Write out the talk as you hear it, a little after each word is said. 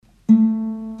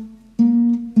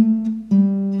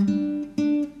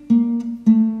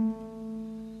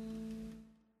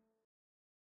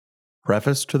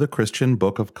Preface to the Christian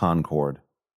Book of Concord.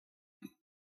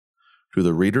 To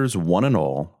the readers, one and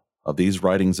all, of these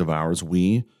writings of ours,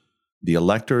 we, the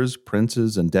electors,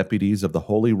 princes, and deputies of the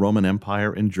Holy Roman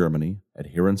Empire in Germany,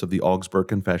 adherents of the Augsburg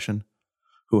Confession,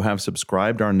 who have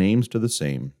subscribed our names to the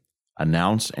same,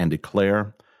 announce and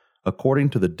declare, according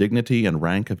to the dignity and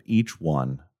rank of each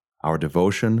one, our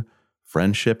devotion,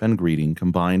 friendship, and greeting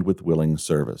combined with willing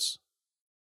service.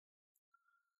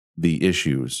 The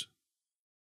Issues.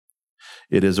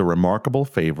 It is a remarkable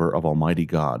favor of Almighty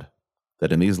God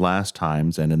that in these last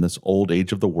times and in this old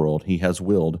age of the world He has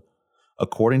willed,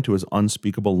 according to His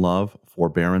unspeakable love,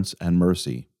 forbearance, and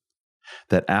mercy,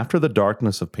 that after the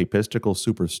darkness of papistical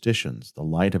superstitions, the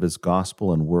light of His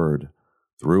gospel and word,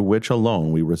 through which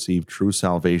alone we receive true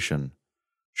salvation,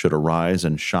 should arise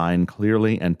and shine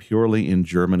clearly and purely in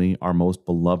Germany, our most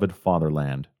beloved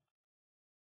fatherland.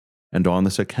 And on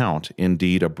this account,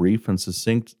 indeed, a brief and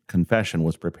succinct confession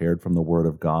was prepared from the Word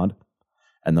of God,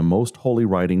 and the most holy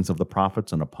writings of the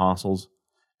prophets and apostles,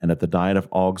 and at the Diet of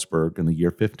Augsburg in the year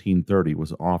 1530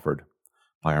 was offered,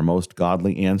 by our most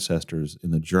godly ancestors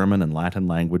in the German and Latin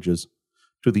languages,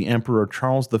 to the Emperor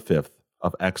Charles V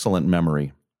of excellent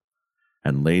memory,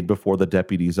 and laid before the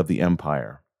deputies of the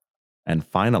empire, and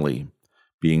finally,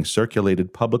 being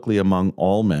circulated publicly among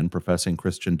all men professing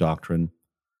Christian doctrine,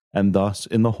 and thus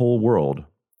in the whole world,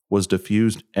 was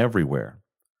diffused everywhere,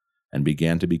 and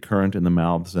began to be current in the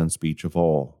mouths and speech of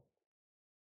all.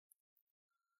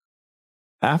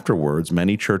 Afterwards,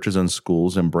 many churches and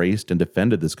schools embraced and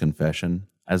defended this confession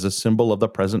as a symbol of the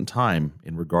present time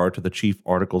in regard to the chief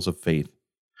articles of faith,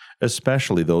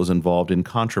 especially those involved in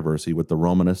controversy with the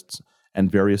Romanists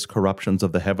and various corruptions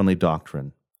of the heavenly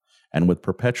doctrine, and with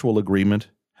perpetual agreement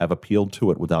have appealed to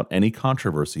it without any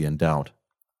controversy and doubt.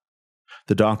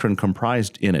 The doctrine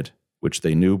comprised in it, which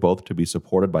they knew both to be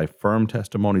supported by firm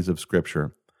testimonies of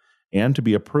Scripture and to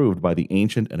be approved by the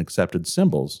ancient and accepted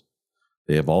symbols,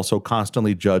 they have also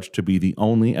constantly judged to be the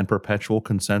only and perpetual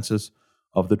consensus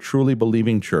of the truly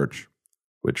believing Church,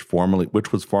 which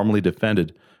was formerly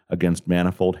defended against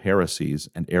manifold heresies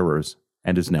and errors,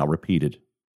 and is now repeated.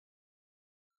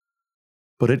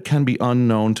 But it can be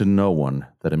unknown to no one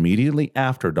that immediately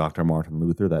after Dr. Martin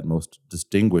Luther, that most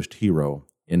distinguished hero,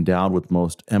 endowed with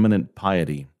most eminent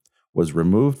piety, was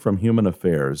removed from human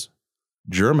affairs,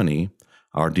 Germany,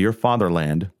 our dear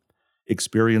fatherland,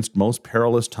 experienced most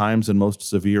perilous times and most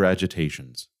severe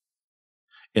agitations.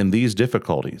 In these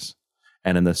difficulties,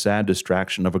 and in the sad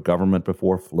distraction of a government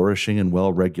before flourishing and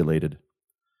well regulated,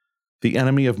 the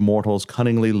enemy of mortals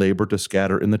cunningly labored to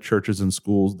scatter in the churches and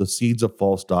schools the seeds of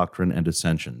false doctrine and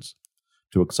dissensions,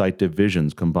 to excite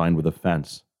divisions combined with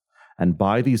offense, and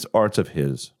by these arts of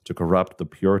his to corrupt the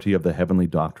purity of the heavenly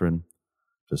doctrine,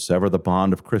 to sever the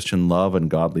bond of Christian love and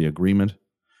godly agreement,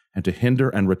 and to hinder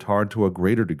and retard to a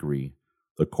greater degree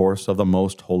the course of the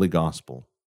most holy gospel.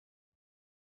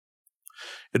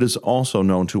 It is also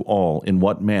known to all in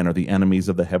what manner the enemies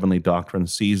of the heavenly doctrine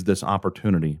seized this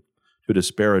opportunity to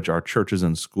disparage our churches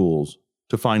and schools,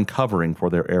 to find covering for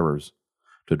their errors,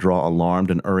 to draw alarmed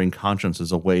and erring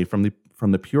consciences away from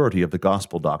the purity of the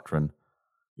gospel doctrine,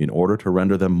 in order to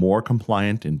render them more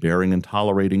compliant in bearing and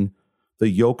tolerating the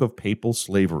yoke of papal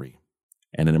slavery,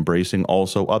 and in embracing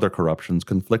also other corruptions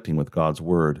conflicting with God's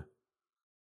word.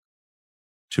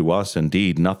 To us,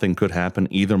 indeed, nothing could happen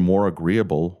either more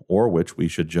agreeable, or which we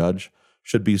should judge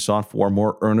should be sought for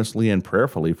more earnestly and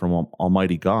prayerfully from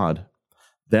Almighty God,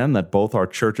 than that both our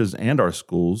churches and our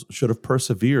schools should have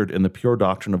persevered in the pure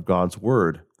doctrine of God's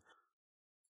word,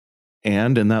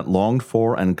 and in that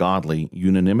longed-for and godly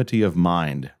unanimity of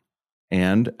mind,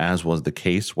 and, as was the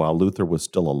case while Luther was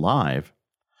still alive,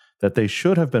 that they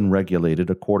should have been regulated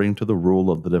according to the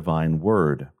rule of the divine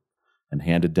word, and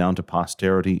handed down to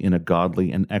posterity in a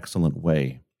godly and excellent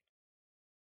way.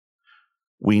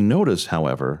 We notice,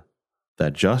 however,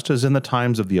 that just as in the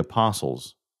times of the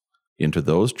apostles, into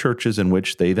those churches in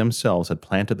which they themselves had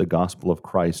planted the gospel of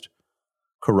Christ,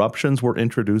 corruptions were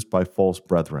introduced by false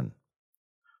brethren,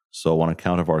 so on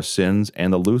account of our sins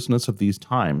and the looseness of these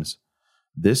times,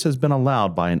 this has been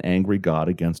allowed by an angry God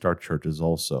against our churches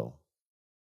also.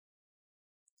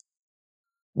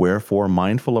 Wherefore,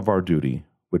 mindful of our duty,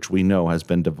 which we know has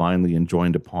been divinely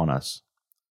enjoined upon us,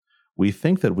 we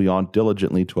think that we ought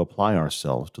diligently to apply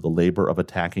ourselves to the labor of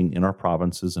attacking in our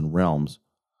provinces and realms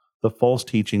the false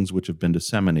teachings which have been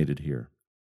disseminated here,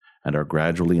 and are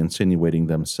gradually insinuating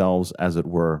themselves, as it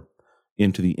were,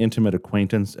 into the intimate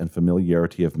acquaintance and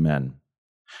familiarity of men,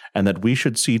 and that we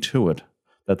should see to it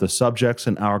that the subjects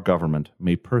in our government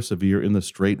may persevere in the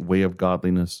straight way of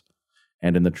godliness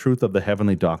and in the truth of the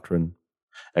heavenly doctrine,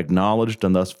 acknowledged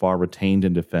and thus far retained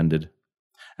and defended,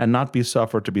 and not be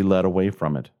suffered to be led away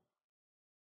from it.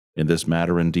 In this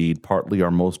matter, indeed, partly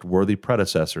our most worthy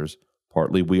predecessors,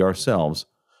 partly we ourselves,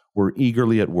 were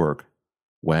eagerly at work,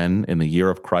 when, in the year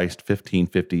of Christ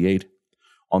 1558,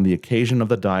 on the occasion of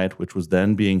the Diet which was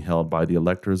then being held by the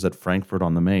electors at Frankfurt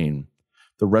on the Main,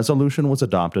 the resolution was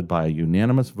adopted by a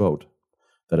unanimous vote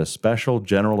that a special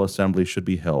General Assembly should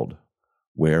be held,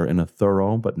 where, in a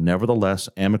thorough but nevertheless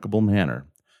amicable manner,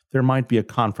 there might be a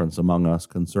conference among us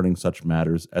concerning such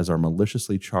matters as are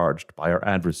maliciously charged by our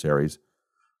adversaries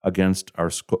against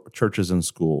our churches and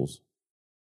schools.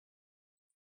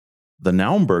 The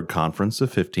Naumburg Conference of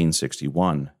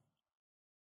 1561.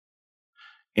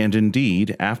 And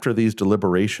indeed, after these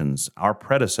deliberations, our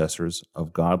predecessors,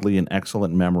 of godly and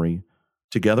excellent memory,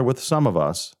 together with some of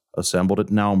us, assembled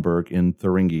at Naumburg in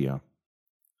Thuringia.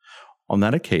 On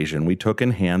that occasion, we took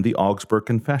in hand the Augsburg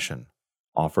Confession,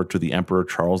 offered to the Emperor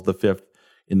Charles V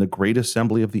in the Great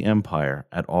Assembly of the Empire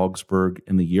at Augsburg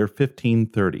in the year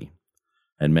 1530,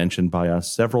 and mentioned by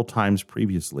us several times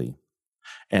previously,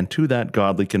 and to that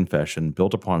godly confession,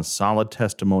 built upon solid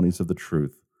testimonies of the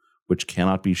truth, which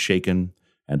cannot be shaken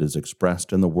and is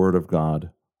expressed in the Word of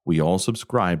God, we all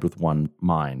subscribed with one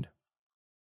mind.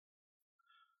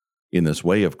 In this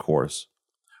way, of course,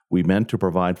 we meant to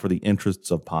provide for the interests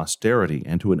of posterity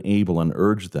and to enable and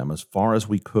urge them as far as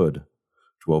we could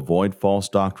to avoid false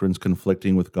doctrines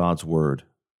conflicting with God's Word.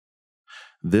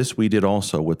 This we did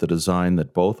also with the design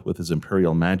that both with His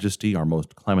Imperial Majesty, our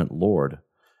most clement Lord,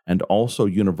 and also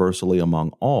universally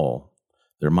among all,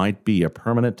 there might be a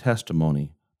permanent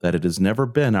testimony that it has never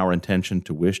been our intention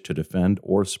to wish to defend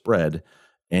or spread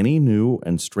any new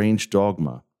and strange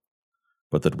dogma,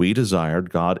 but that we desired,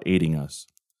 God aiding us,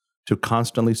 to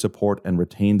constantly support and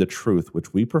retain the truth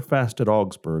which we professed at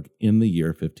Augsburg in the year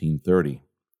 1530.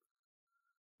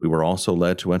 We were also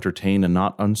led to entertain a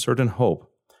not uncertain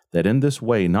hope that in this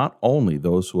way not only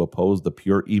those who oppose the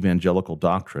pure evangelical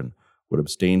doctrine would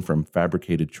abstain from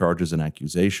fabricated charges and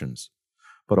accusations,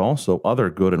 but also other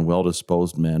good and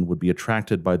well-disposed men would be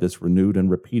attracted by this renewed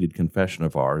and repeated confession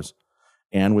of ours,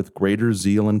 and with greater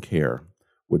zeal and care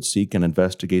would seek and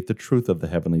investigate the truth of the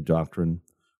heavenly doctrine,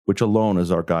 which alone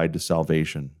is our guide to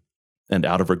salvation, and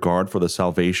out of regard for the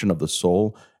salvation of the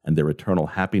soul and their eternal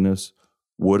happiness,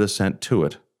 would assent to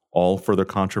it, all further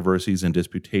controversies and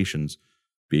disputations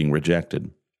being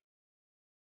rejected.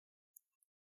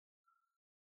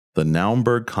 The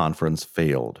Naumburg Conference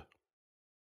failed.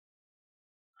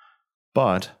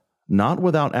 But, not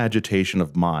without agitation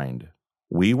of mind,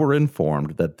 we were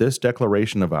informed that this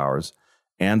declaration of ours,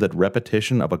 and that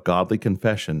repetition of a godly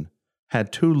confession,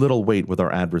 had too little weight with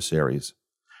our adversaries,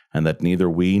 and that neither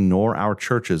we nor our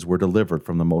churches were delivered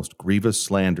from the most grievous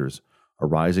slanders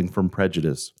arising from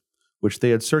prejudice, which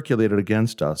they had circulated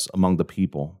against us among the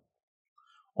people.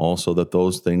 Also that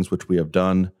those things which we have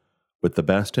done, with the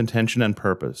best intention and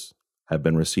purpose, have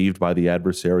been received by the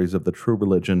adversaries of the true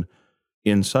religion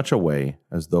in such a way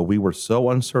as though we were so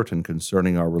uncertain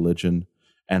concerning our religion,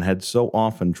 and had so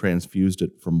often transfused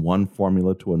it from one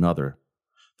formula to another,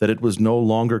 that it was no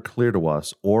longer clear to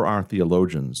us or our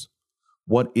theologians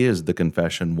what is the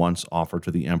confession once offered to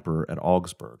the emperor at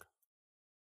Augsburg.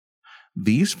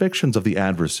 These fictions of the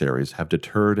adversaries have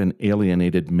deterred and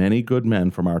alienated many good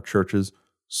men from our churches,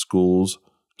 schools,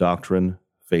 doctrine,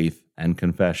 faith, and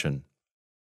confession.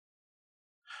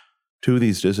 To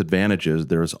these disadvantages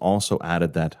there is also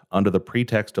added that, under the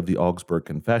pretext of the Augsburg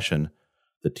Confession,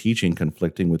 the teaching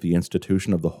conflicting with the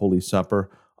institution of the Holy Supper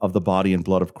of the body and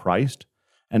blood of Christ,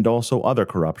 and also other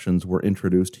corruptions were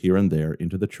introduced here and there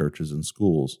into the churches and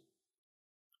schools.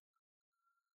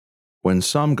 When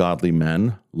some godly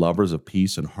men, lovers of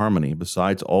peace and harmony,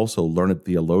 besides also learned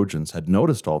theologians, had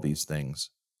noticed all these things,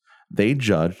 they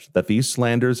judged that these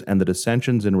slanders and the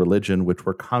dissensions in religion, which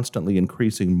were constantly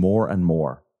increasing more and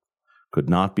more, could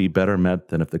not be better met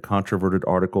than if the controverted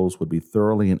articles would be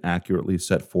thoroughly and accurately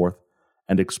set forth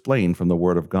and explained from the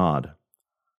Word of God.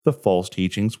 The false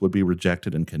teachings would be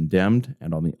rejected and condemned,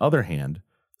 and on the other hand,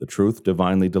 the truth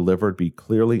divinely delivered be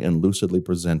clearly and lucidly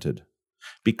presented,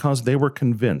 because they were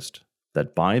convinced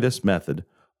that by this method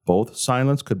both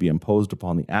silence could be imposed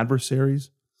upon the adversaries,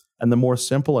 and the more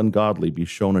simple and godly be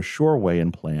shown a sure way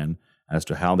and plan as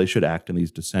to how they should act in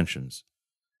these dissensions,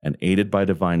 and aided by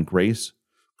divine grace,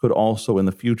 could also in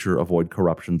the future avoid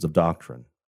corruptions of doctrine.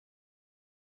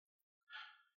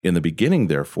 In the beginning,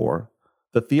 therefore,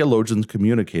 the theologians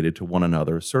communicated to one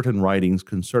another certain writings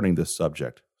concerning this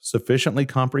subject, sufficiently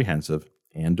comprehensive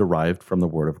and derived from the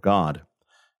Word of God,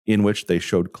 in which they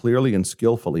showed clearly and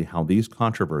skillfully how these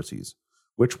controversies,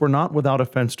 which were not without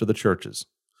offense to the churches,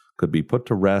 could be put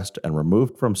to rest and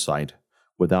removed from sight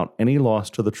without any loss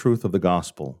to the truth of the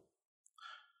gospel.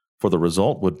 For the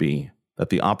result would be that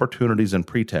the opportunities and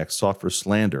pretexts sought for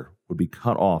slander would be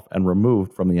cut off and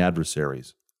removed from the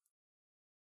adversaries.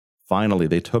 Finally,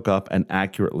 they took up and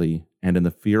accurately, and in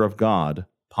the fear of God,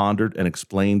 pondered and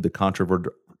explained the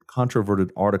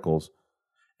controverted articles,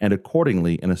 and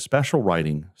accordingly, in a special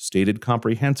writing, stated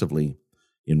comprehensively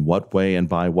in what way and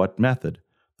by what method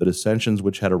the dissensions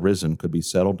which had arisen could be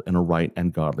settled in a right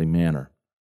and godly manner.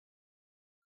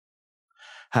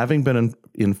 Having been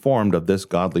informed of this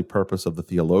godly purpose of the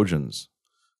theologians,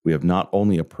 we have not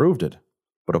only approved it,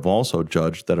 but have also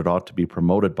judged that it ought to be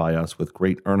promoted by us with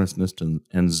great earnestness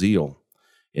and zeal,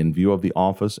 in view of the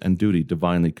office and duty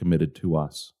divinely committed to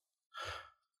us.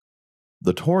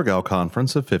 The Torgau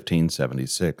Conference of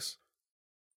 1576.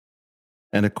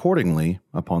 And accordingly,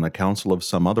 upon the counsel of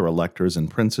some other electors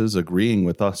and princes agreeing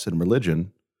with us in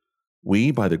religion,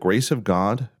 we, by the grace of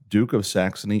God, Duke of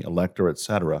Saxony, Elector,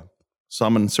 etc.,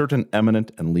 summoned certain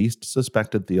eminent and least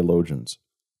suspected theologians,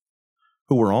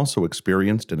 who were also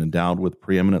experienced and endowed with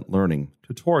preeminent learning,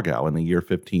 to Torgau in the year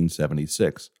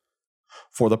 1576,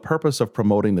 for the purpose of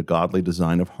promoting the godly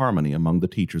design of harmony among the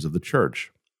teachers of the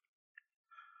Church.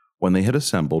 When they had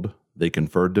assembled, they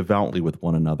conferred devoutly with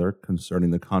one another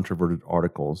concerning the controverted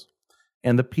articles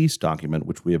and the peace document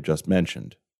which we have just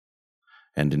mentioned.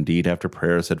 And indeed, after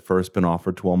prayers had first been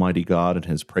offered to Almighty God in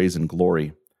His praise and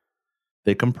glory,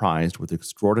 they comprised with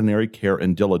extraordinary care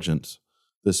and diligence,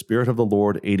 the Spirit of the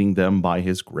Lord aiding them by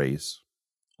His grace,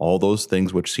 all those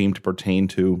things which seem to pertain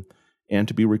to and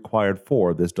to be required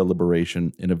for this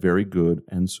deliberation in a very good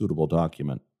and suitable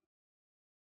document.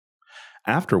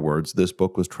 Afterwards, this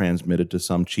book was transmitted to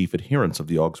some chief adherents of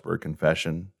the Augsburg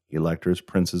Confession, electors,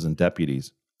 princes, and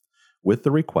deputies, with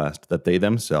the request that they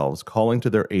themselves, calling to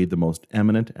their aid the most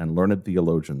eminent and learned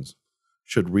theologians,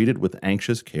 should read it with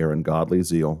anxious care and godly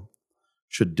zeal,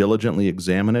 should diligently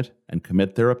examine it and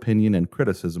commit their opinion and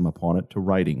criticism upon it to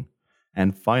writing,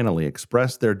 and finally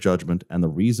express their judgment and the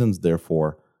reasons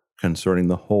therefor concerning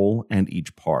the whole and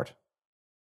each part.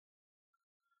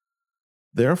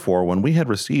 Therefore, when we had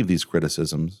received these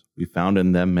criticisms, we found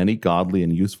in them many godly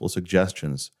and useful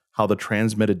suggestions how the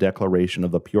transmitted declaration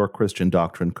of the pure Christian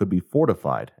doctrine could be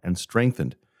fortified and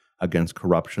strengthened against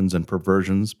corruptions and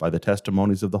perversions by the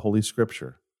testimonies of the Holy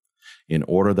Scripture, in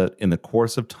order that in the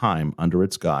course of time, under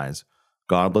its guise,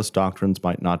 godless doctrines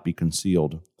might not be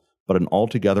concealed, but an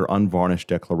altogether unvarnished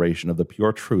declaration of the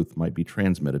pure truth might be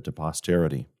transmitted to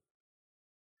posterity.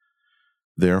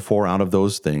 Therefore, out of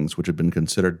those things which had been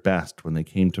considered best when they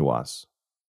came to us,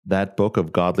 that book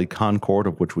of godly concord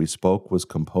of which we spoke was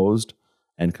composed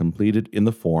and completed in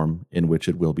the form in which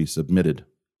it will be submitted.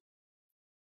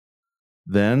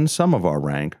 Then some of our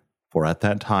rank, for at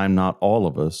that time not all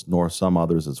of us, nor some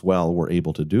others as well, were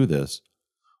able to do this,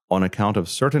 on account of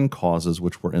certain causes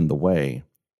which were in the way,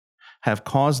 have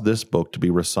caused this book to be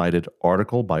recited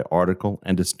article by article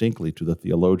and distinctly to the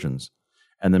theologians,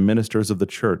 and the ministers of the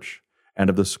Church, and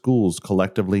of the schools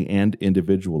collectively and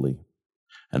individually,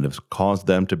 and have caused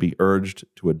them to be urged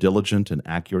to a diligent and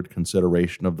accurate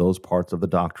consideration of those parts of the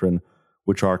doctrine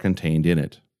which are contained in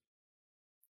it.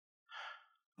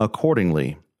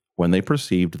 Accordingly, when they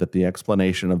perceived that the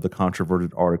explanation of the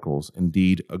controverted articles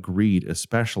indeed agreed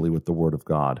especially with the Word of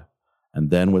God, and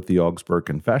then with the Augsburg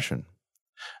Confession,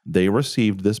 they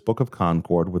received this Book of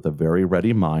Concord with a very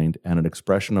ready mind and an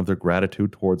expression of their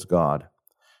gratitude towards God,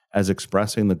 as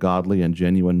expressing the godly and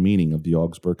genuine meaning of the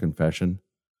Augsburg Confession,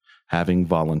 having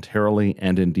voluntarily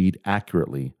and indeed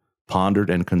accurately pondered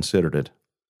and considered it,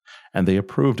 and they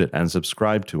approved it and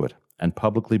subscribed to it, and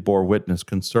publicly bore witness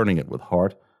concerning it with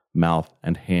heart, mouth,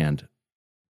 and hand.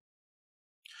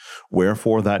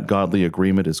 Wherefore that godly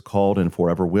agreement is called and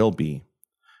forever will be,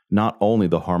 not only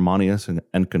the harmonious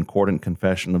and concordant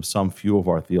confession of some few of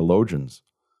our theologians,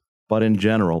 but in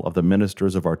general of the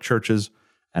ministers of our churches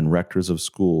and rectors of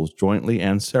schools, jointly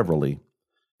and severally,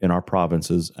 in our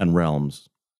provinces and realms.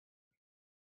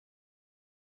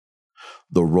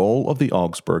 The Roll of the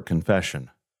Augsburg Confession.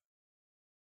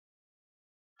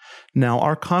 Now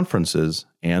our conferences,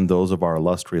 and those of our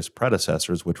illustrious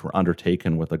predecessors which were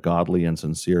undertaken with a godly and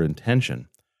sincere intention,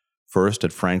 first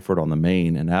at Frankfurt on the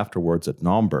Main and afterwards at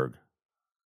Naumburg,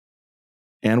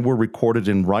 and were recorded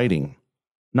in writing,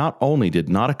 not only did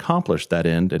not accomplish that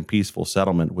end and peaceful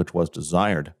settlement which was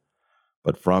desired,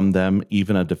 but from them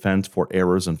even a defense for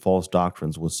errors and false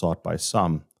doctrines was sought by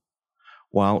some,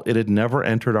 while it had never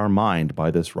entered our mind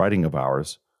by this writing of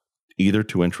ours, either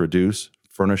to introduce,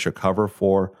 furnish a cover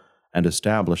for, and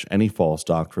establish any false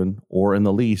doctrine, or in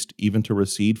the least even to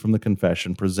recede from the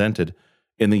confession presented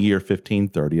in the year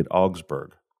 1530 at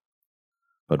Augsburg.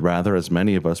 but rather as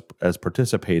many of us as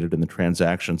participated in the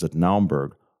transactions at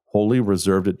Naumburg wholly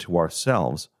reserved it to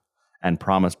ourselves, and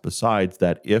promised besides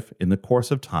that if, in the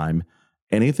course of time,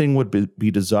 anything would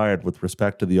be desired with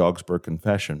respect to the Augsburg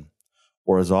Confession,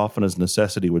 or as often as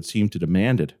necessity would seem to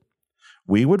demand it,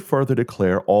 we would further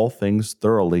declare all things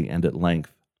thoroughly and at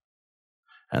length.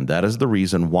 And that is the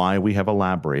reason why we have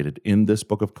elaborated in this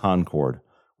Book of Concord,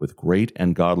 with great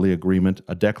and godly agreement,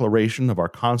 a declaration of our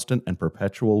constant and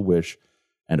perpetual wish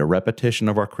and a repetition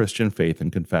of our Christian faith and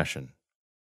confession.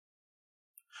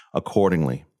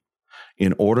 Accordingly,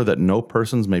 in order that no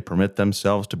persons may permit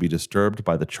themselves to be disturbed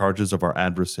by the charges of our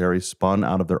adversaries spun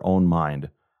out of their own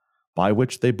mind, by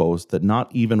which they boast that not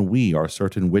even we are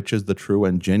certain which is the true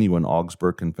and genuine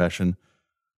Augsburg Confession,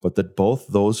 but that both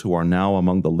those who are now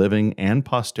among the living and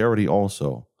posterity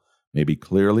also may be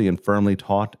clearly and firmly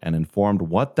taught and informed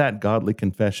what that godly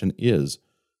confession is,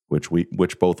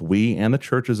 which both we and the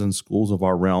churches and schools of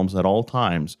our realms at all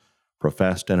times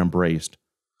professed and embraced,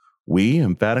 we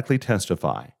emphatically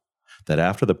testify that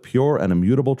after the pure and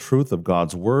immutable truth of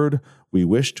God's Word, we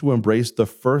wish to embrace the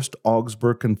first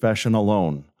Augsburg Confession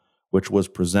alone, which was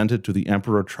presented to the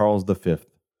Emperor Charles V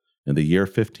in the year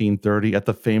 1530 at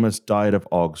the famous Diet of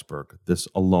Augsburg. This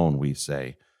alone, we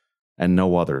say, and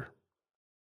no other.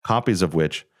 Copies of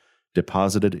which,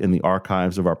 deposited in the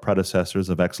archives of our predecessors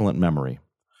of excellent memory,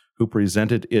 who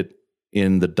presented it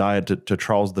in the Diet to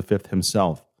Charles V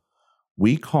himself,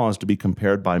 we cause to be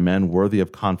compared by men worthy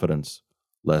of confidence,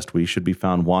 lest we should be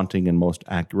found wanting in most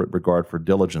accurate regard for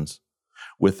diligence,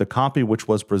 with the copy which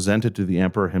was presented to the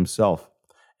Emperor himself,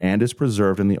 and is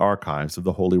preserved in the archives of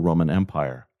the Holy Roman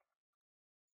Empire.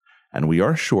 And we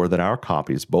are sure that our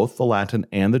copies, both the Latin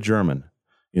and the German,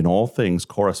 in all things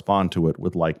correspond to it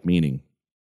with like meaning.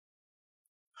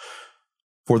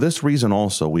 For this reason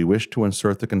also we wish to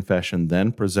insert the confession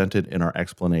then presented in our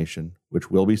explanation, which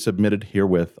will be submitted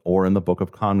herewith or in the Book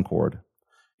of Concord,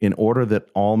 in order that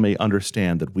all may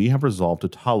understand that we have resolved to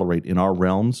tolerate in our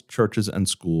realms, churches, and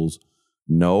schools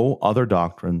no other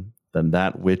doctrine than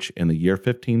that which in the year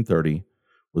 1530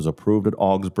 was approved at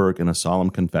Augsburg in a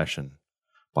solemn confession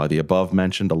by the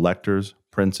above-mentioned electors,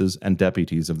 princes, and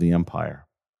deputies of the empire.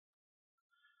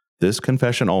 This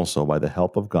confession also, by the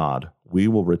help of God, we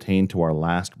will retain to our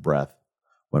last breath,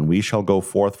 when we shall go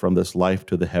forth from this life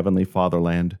to the heavenly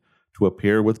fatherland, to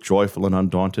appear with joyful and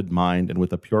undaunted mind and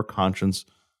with a pure conscience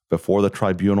before the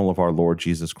tribunal of our Lord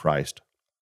Jesus Christ.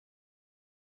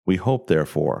 We hope,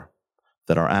 therefore,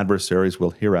 that our adversaries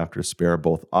will hereafter spare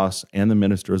both us and the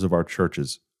ministers of our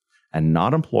churches, and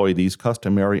not employ these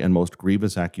customary and most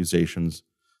grievous accusations,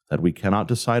 that we cannot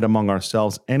decide among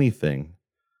ourselves anything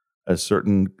as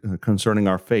certain concerning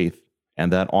our faith,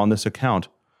 and that on this account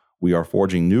we are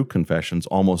forging new confessions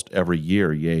almost every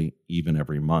year, yea, even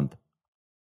every month.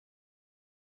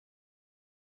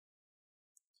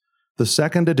 The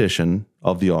second edition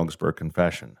of the Augsburg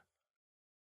Confession.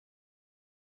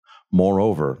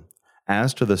 Moreover,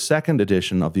 as to the second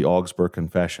edition of the Augsburg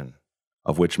Confession,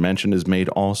 of which mention is made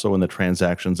also in the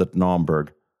transactions at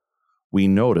Naumburg, we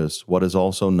notice what is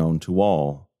also known to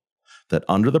all, that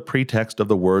under the pretext of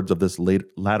the words of this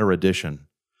latter edition,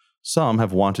 some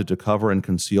have wanted to cover and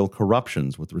conceal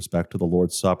corruptions with respect to the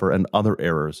Lord's Supper and other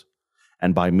errors,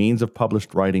 and by means of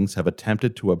published writings have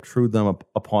attempted to obtrude them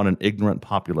upon an ignorant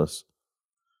populace.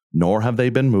 Nor have they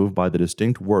been moved by the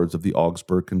distinct words of the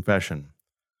Augsburg Confession,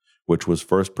 which was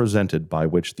first presented, by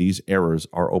which these errors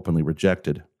are openly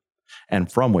rejected,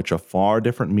 and from which a far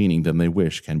different meaning than they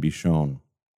wish can be shown.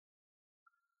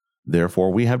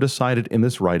 Therefore we have decided in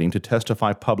this writing to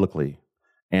testify publicly,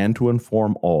 and to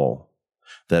inform all,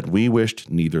 that we wished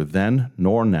neither then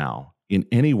nor now in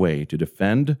any way to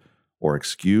defend or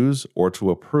excuse or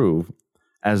to approve,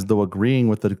 as though agreeing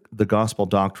with the gospel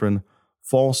doctrine,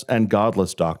 false and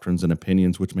godless doctrines and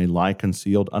opinions which may lie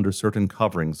concealed under certain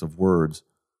coverings of words.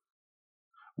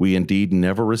 We indeed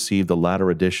never received the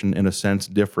latter edition in a sense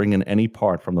differing in any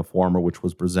part from the former which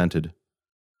was presented.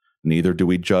 Neither do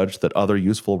we judge that other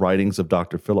useful writings of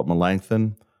Dr. Philip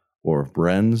Melanchthon, or of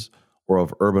Brenz, or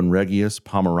of Urban Regius,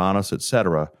 Pomeranus,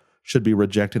 etc., should be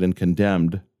rejected and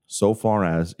condemned, so far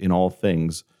as, in all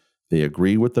things, they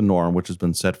agree with the norm which has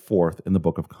been set forth in the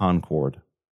Book of Concord.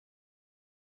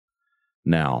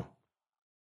 Now,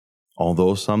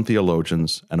 although some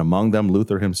theologians, and among them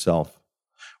Luther himself,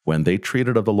 when they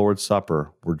treated of the Lord's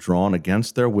Supper, were drawn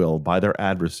against their will by their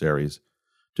adversaries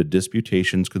to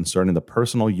disputations concerning the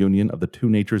personal union of the two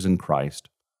natures in Christ,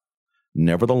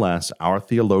 nevertheless our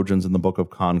theologians in the Book of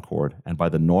Concord, and by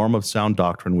the norm of sound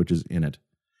doctrine which is in it,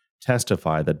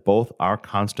 testify that both our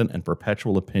constant and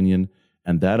perpetual opinion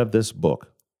and that of this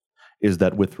book is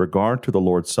that with regard to the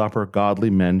Lord's Supper, godly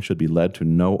men should be led to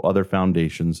no other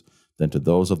foundations than to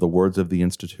those of the words of the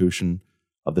institution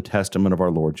of the testament of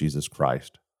our Lord Jesus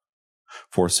Christ.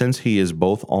 For since he is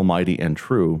both almighty and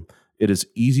true, it is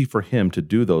easy for him to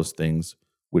do those things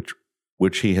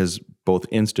which he has both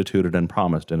instituted and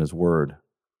promised in his word.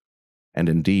 And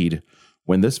indeed,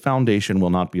 when this foundation will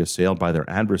not be assailed by their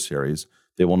adversaries,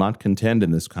 they will not contend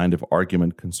in this kind of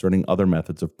argument concerning other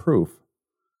methods of proof,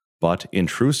 but in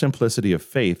true simplicity of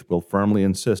faith will firmly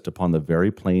insist upon the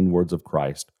very plain words of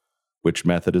Christ, which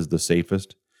method is the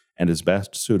safest and is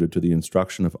best suited to the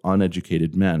instruction of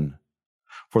uneducated men.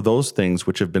 For those things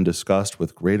which have been discussed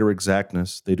with greater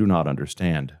exactness they do not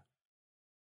understand.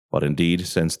 But indeed,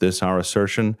 since this our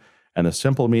assertion and the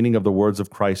simple meaning of the words of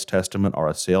Christ's testament are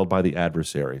assailed by the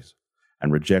adversaries,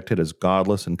 and rejected as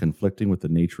godless and conflicting with the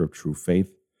nature of true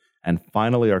faith, and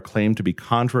finally are claimed to be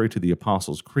contrary to the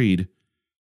Apostles' Creed,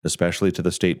 especially to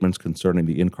the statements concerning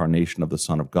the incarnation of the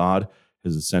Son of God,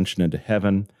 his ascension into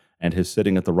heaven, and his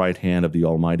sitting at the right hand of the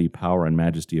almighty power and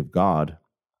majesty of God,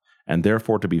 and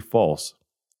therefore to be false,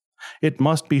 it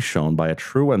must be shown by a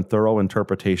true and thorough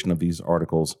interpretation of these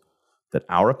articles that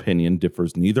our opinion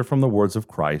differs neither from the words of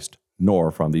Christ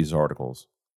nor from these articles.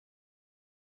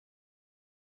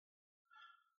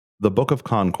 The Book of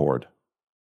Concord.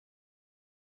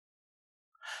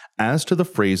 As to the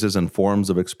phrases and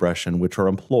forms of expression which are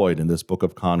employed in this Book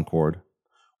of Concord,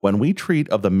 when we treat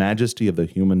of the majesty of the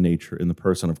human nature in the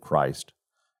person of Christ,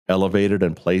 elevated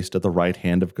and placed at the right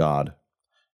hand of God,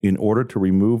 in order to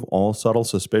remove all subtle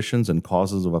suspicions and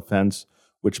causes of offense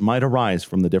which might arise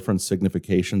from the different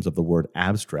significations of the word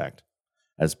abstract,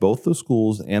 as both the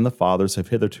schools and the fathers have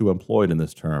hitherto employed in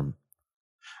this term,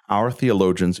 our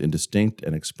theologians in distinct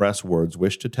and express words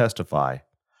wish to testify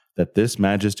that this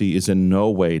majesty is in no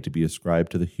way to be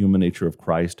ascribed to the human nature of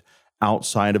Christ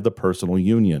outside of the personal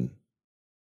union.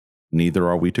 Neither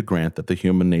are we to grant that the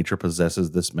human nature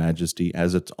possesses this majesty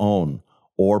as its own,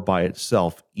 or by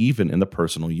itself even in the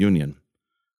personal union,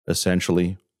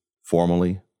 essentially,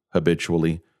 formally,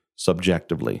 habitually,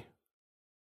 subjectively.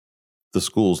 The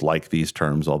schools like these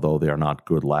terms, although they are not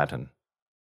good Latin.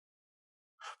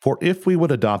 For if we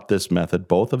would adopt this method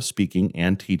both of speaking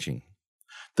and teaching,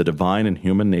 the divine and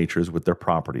human natures with their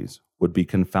properties would be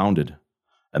confounded,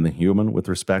 and the human with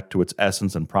respect to its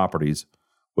essence and properties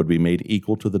would be made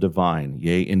equal to the divine,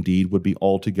 yea, indeed, would be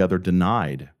altogether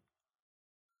denied.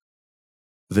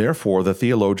 Therefore, the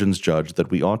theologians judge that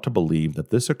we ought to believe that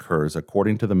this occurs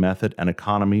according to the method and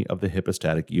economy of the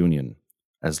hypostatic union,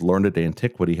 as learned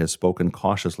antiquity has spoken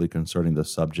cautiously concerning the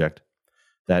subject,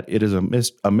 that it is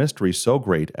a mystery so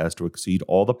great as to exceed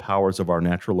all the powers of our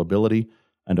natural ability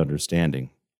and understanding.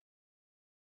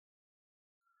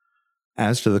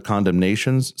 As to the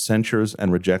condemnations, censures,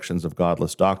 and rejections of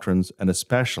godless doctrines, and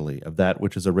especially of that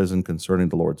which is arisen concerning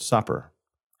the Lord's Supper,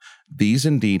 these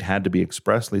indeed had to be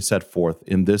expressly set forth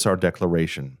in this our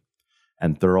declaration,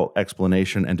 and thorough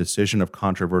explanation and decision of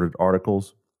controverted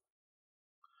articles,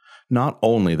 not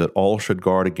only that all should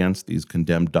guard against these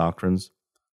condemned doctrines,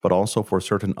 but also for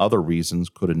certain other reasons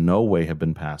could in no way have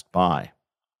been passed by.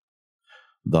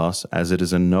 Thus, as it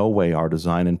is in no way our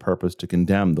design and purpose to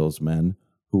condemn those men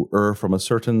who err from a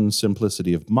certain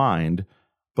simplicity of mind,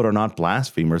 but are not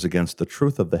blasphemers against the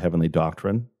truth of the heavenly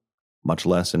doctrine, much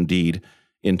less, indeed,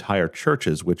 entire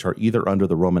churches which are either under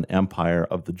the Roman Empire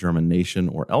of the German nation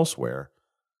or elsewhere.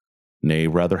 Nay,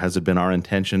 rather has it been our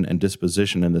intention and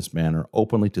disposition in this manner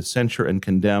openly to censure and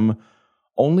condemn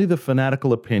only the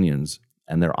fanatical opinions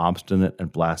and their obstinate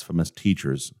and blasphemous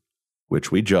teachers,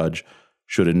 which we judge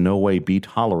should in no way be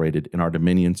tolerated in our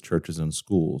dominions, churches, and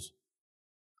schools.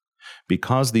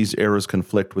 Because these errors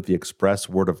conflict with the express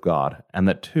word of God, and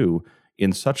that too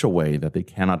in such a way that they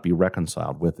cannot be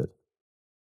reconciled with it.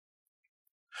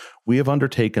 We have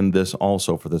undertaken this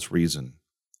also for this reason,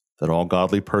 that all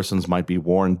godly persons might be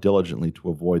warned diligently to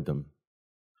avoid them.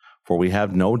 For we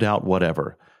have no doubt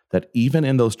whatever that even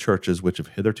in those churches which have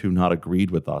hitherto not agreed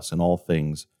with us in all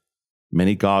things,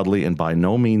 many godly and by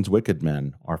no means wicked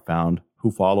men are found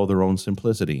who follow their own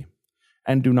simplicity,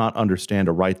 and do not understand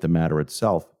aright the matter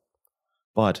itself,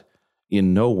 but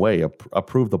in no way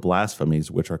approve the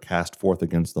blasphemies which are cast forth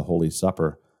against the Holy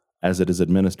Supper, as it is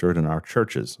administered in our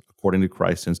churches, according to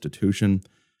Christ's institution,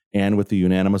 and with the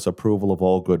unanimous approval of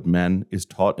all good men, is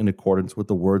taught in accordance with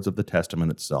the words of the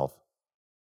Testament itself.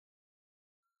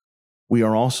 We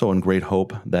are also in great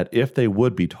hope that if they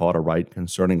would be taught aright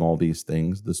concerning all these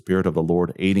things, the Spirit of the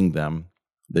Lord aiding them,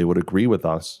 they would agree with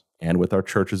us and with our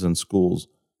churches and schools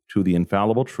to the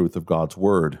infallible truth of God's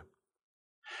Word.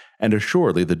 And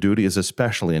assuredly the duty is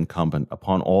especially incumbent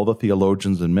upon all the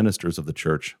theologians and ministers of the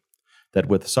Church that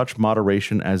with such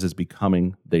moderation as is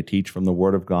becoming, they teach from the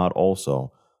word of God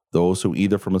also those who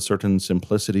either from a certain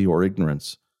simplicity or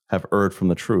ignorance have erred from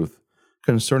the truth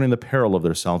concerning the peril of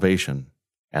their salvation,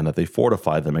 and that they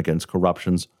fortify them against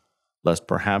corruptions, lest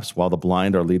perhaps while the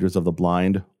blind are leaders of the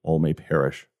blind, all may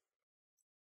perish.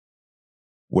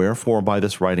 Wherefore by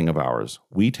this writing of ours,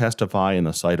 we testify in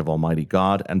the sight of Almighty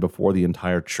God and before the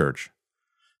entire Church,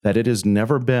 that it has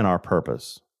never been our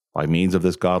purpose, by means of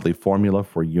this godly formula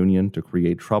for union, to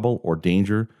create trouble or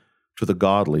danger to the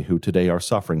godly who today are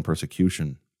suffering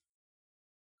persecution.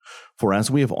 For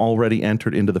as we have already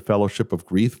entered into the fellowship of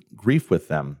grief with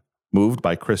them, moved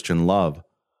by Christian love,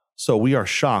 so we are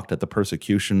shocked at the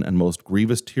persecution and most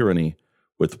grievous tyranny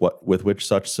with which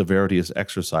such severity is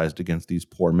exercised against these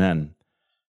poor men,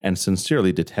 and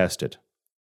sincerely detest it.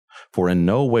 For in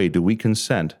no way do we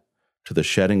consent to the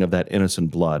shedding of that innocent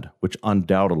blood, which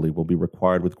undoubtedly will be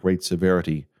required with great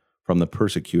severity from the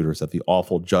persecutors at the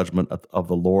awful judgment of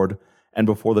the Lord and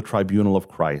before the tribunal of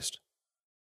Christ,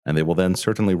 and they will then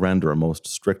certainly render a most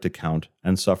strict account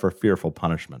and suffer fearful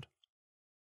punishment.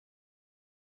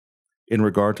 In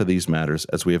regard to these matters,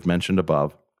 as we have mentioned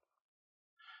above,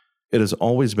 it has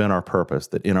always been our purpose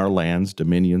that in our lands,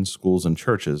 dominions, schools, and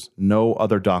churches, no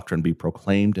other doctrine be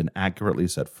proclaimed and accurately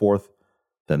set forth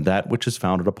than that which is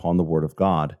founded upon the Word of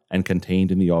God and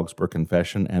contained in the Augsburg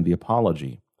Confession and the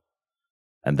Apology,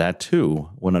 and that too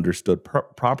when understood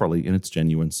properly in its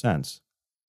genuine sense,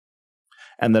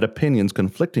 and that opinions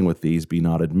conflicting with these be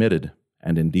not admitted,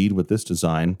 and indeed with this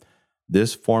design,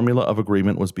 this formula of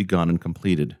agreement was begun and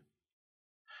completed.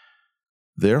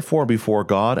 Therefore, before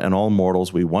God and all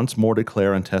mortals, we once more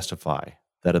declare and testify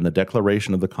that in the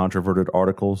declaration of the controverted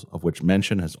articles, of which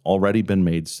mention has already been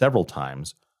made several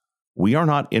times, we are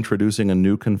not introducing a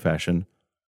new confession,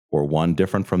 or one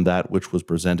different from that which was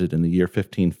presented in the year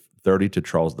 1530 to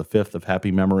Charles V of happy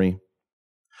memory,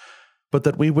 but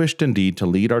that we wished indeed to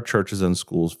lead our churches and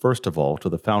schools first of all to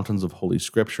the fountains of Holy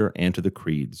Scripture and to the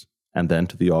creeds, and then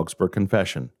to the Augsburg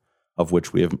Confession, of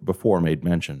which we have before made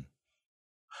mention.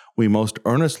 We most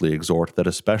earnestly exhort that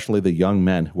especially the young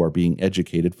men who are being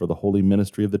educated for the holy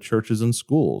ministry of the churches and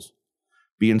schools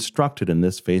be instructed in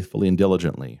this faithfully and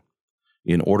diligently,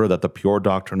 in order that the pure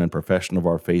doctrine and profession of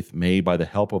our faith may, by the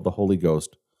help of the Holy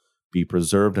Ghost, be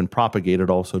preserved and propagated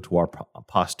also to our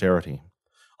posterity,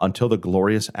 until the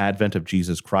glorious advent of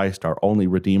Jesus Christ, our only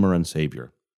Redeemer and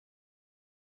Savior.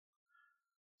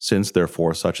 Since,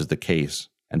 therefore, such is the case,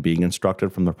 and being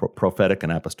instructed from the prophetic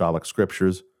and apostolic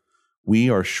Scriptures,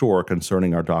 we are sure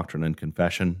concerning our doctrine and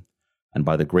confession, and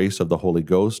by the grace of the Holy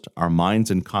Ghost, our minds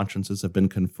and consciences have been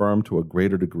confirmed to a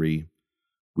greater degree,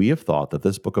 we have thought that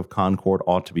this Book of Concord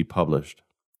ought to be published.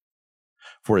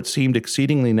 For it seemed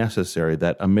exceedingly necessary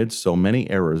that amidst so many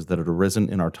errors that had arisen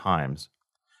in our times,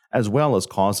 as well as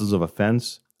causes of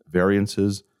offense,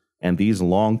 variances, and these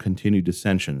long-continued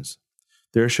dissensions,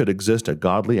 there should exist a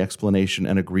godly explanation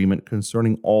and agreement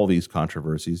concerning all these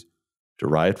controversies,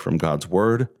 derived from God's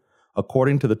Word,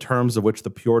 according to the terms of which the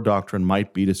pure doctrine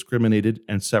might be discriminated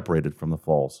and separated from the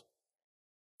false.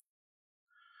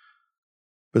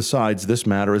 Besides, this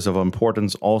matter is of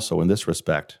importance also in this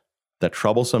respect, that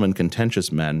troublesome and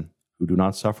contentious men, who do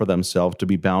not suffer themselves to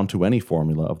be bound to any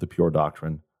formula of the pure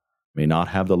doctrine, may not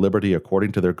have the liberty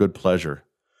according to their good pleasure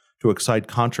to excite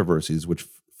controversies which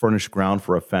furnish ground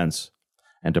for offense,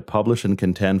 and to publish and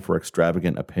contend for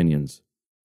extravagant opinions.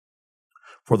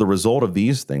 For the result of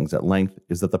these things at length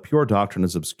is that the pure doctrine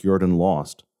is obscured and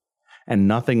lost, and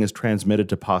nothing is transmitted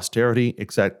to posterity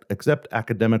except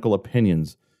academical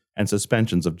opinions and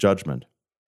suspensions of judgment.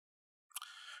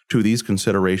 To these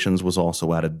considerations was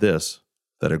also added this,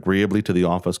 that agreeably to the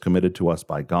office committed to us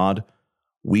by God,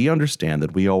 we understand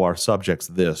that we owe our subjects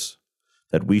this,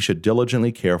 that we should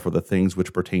diligently care for the things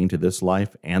which pertain to this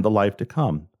life and the life to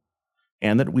come,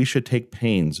 and that we should take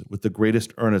pains with the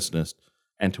greatest earnestness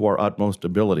and to our utmost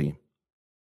ability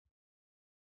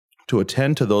to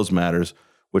attend to those matters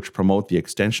which promote the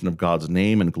extension of God's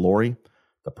name and glory,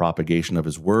 the propagation of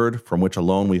His Word, from which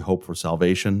alone we hope for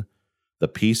salvation, the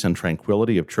peace and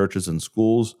tranquility of churches and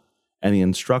schools, and the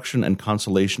instruction and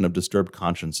consolation of disturbed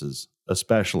consciences,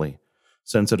 especially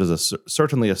since it is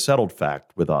certainly a settled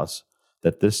fact with us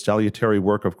that this salutary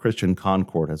work of Christian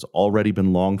Concord has already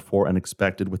been longed for and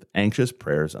expected with anxious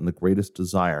prayers and the greatest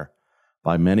desire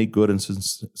by many good and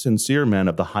sincere men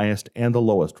of the highest and the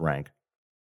lowest rank.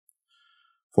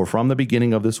 For from the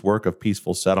beginning of this work of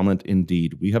peaceful settlement,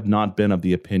 indeed, we have not been of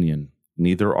the opinion,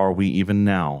 neither are we even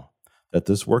now, that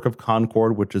this work of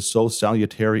concord, which is so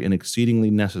salutary and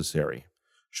exceedingly necessary,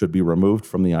 should be removed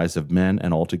from the eyes of men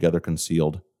and altogether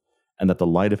concealed, and that the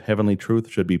light of heavenly truth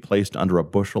should be placed under a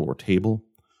bushel or table,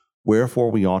 wherefore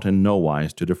we ought in no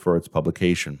wise to defer its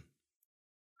publication.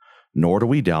 Nor do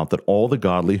we doubt that all the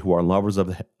godly who are lovers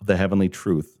of the heavenly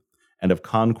truth and of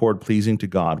concord pleasing to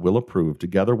God will approve,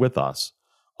 together with us,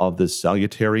 of this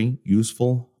salutary,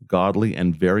 useful, godly,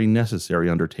 and very necessary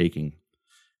undertaking,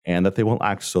 and that they will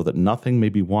act so that nothing may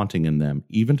be wanting in them,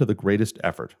 even to the greatest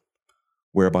effort,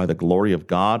 whereby the glory of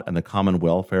God and the common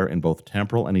welfare in both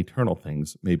temporal and eternal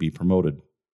things may be promoted.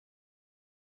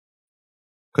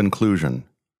 Conclusion.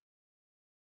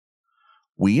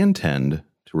 We intend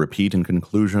to repeat in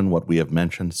conclusion what we have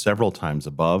mentioned several times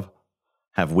above,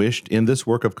 have wished in this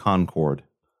work of concord,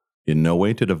 in no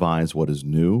way to devise what is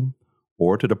new,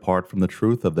 or to depart from the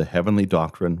truth of the heavenly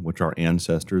doctrine which our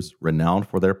ancestors, renowned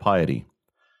for their piety,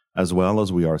 as well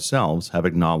as we ourselves have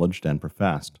acknowledged and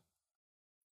professed.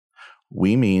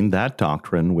 We mean that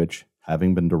doctrine which,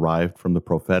 having been derived from the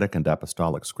prophetic and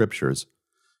apostolic scriptures,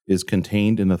 is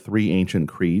contained in the three ancient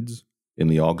creeds, in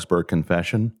the Augsburg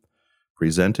Confession,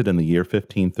 presented in the year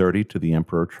 1530 to the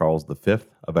Emperor Charles V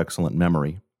of excellent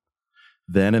memory,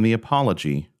 then in the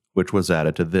Apology, which was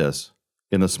added to this,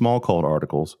 in the Smalcald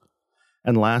Articles,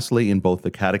 and lastly in both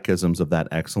the catechisms of that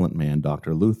excellent man,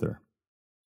 Dr. Luther.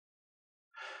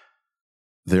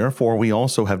 Therefore we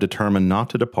also have determined not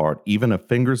to depart even a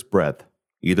finger's breadth,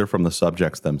 either from the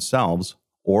subjects themselves,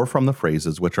 or from the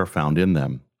phrases which are found in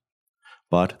them,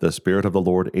 but the Spirit of the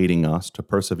Lord aiding us to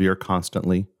persevere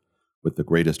constantly, with the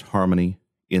greatest harmony,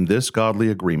 in this godly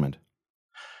agreement,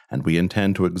 and we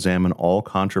intend to examine all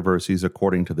controversies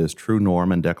according to this true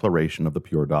norm and declaration of the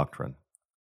pure doctrine.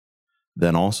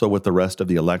 Then also with the rest of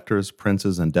the electors,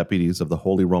 princes, and deputies of the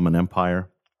Holy Roman Empire,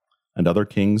 and other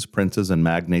kings, princes, and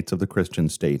magnates of the Christian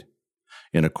state,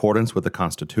 in accordance with the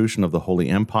constitution of the Holy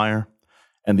Empire,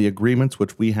 and the agreements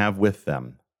which we have with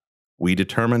them, we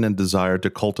determine and desire to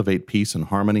cultivate peace and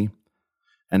harmony,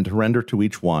 and to render to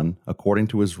each one, according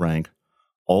to his rank,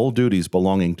 all duties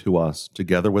belonging to us,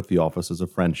 together with the offices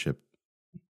of friendship.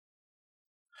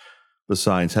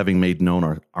 Besides having made known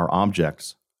our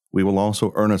objects, we will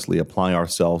also earnestly apply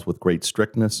ourselves with great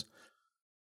strictness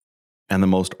and the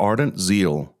most ardent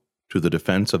zeal to the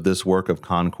defense of this work of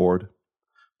concord,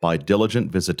 by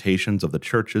diligent visitations of the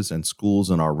churches and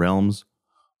schools in our realms,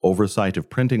 oversight of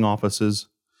printing offices,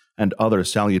 and other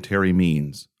salutary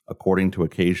means, according to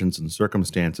occasions and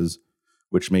circumstances,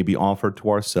 which may be offered to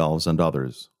ourselves and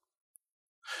others.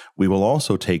 We will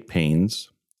also take pains,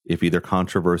 if either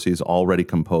controversies already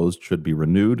composed should be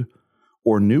renewed,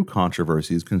 or new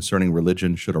controversies concerning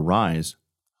religion should arise,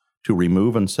 to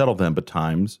remove and settle them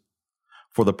betimes,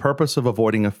 for the purpose of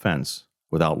avoiding offense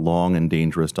without long and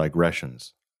dangerous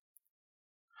digressions.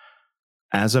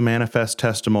 As a manifest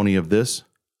testimony of this,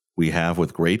 we have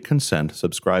with great consent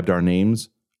subscribed our names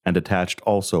and attached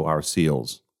also our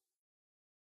seals.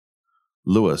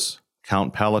 Louis,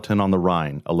 Count Palatine on the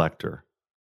Rhine, Elector.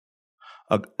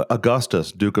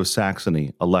 Augustus, Duke of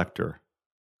Saxony, Elector.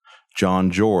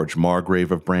 John George,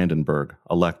 Margrave of Brandenburg,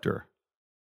 Elector.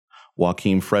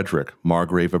 Joachim Frederick,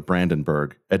 Margrave of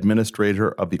Brandenburg,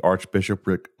 Administrator of the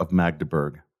Archbishopric of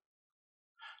Magdeburg.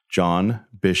 John,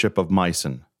 Bishop of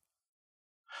Meissen.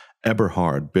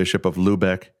 Eberhard, Bishop of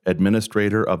Lübeck,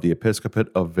 Administrator of the Episcopate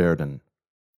of Verden.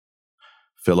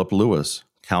 Philip Louis,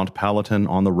 Count Palatine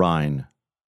on the Rhine.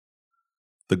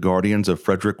 The guardians of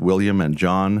Frederick William and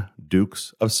John,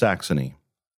 Dukes of Saxony.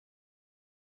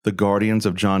 The guardians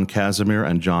of John Casimir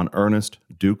and John Ernest,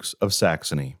 Dukes of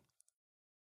Saxony.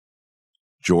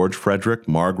 George Frederick,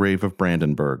 Margrave of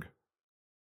Brandenburg.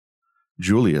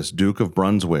 Julius, Duke of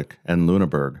Brunswick and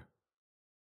Lüneburg.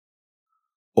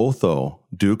 Otho,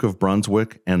 Duke of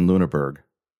Brunswick and Lüneburg.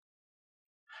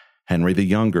 Henry the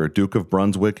Younger, Duke of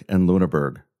Brunswick and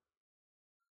Lüneburg.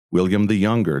 William the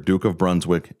Younger, Duke of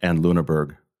Brunswick and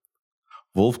Lüneburg.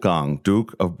 Wolfgang,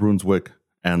 Duke of Brunswick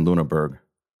and Lüneburg.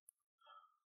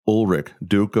 Ulrich,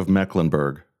 Duke of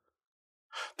Mecklenburg.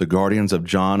 The guardians of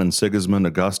John and Sigismund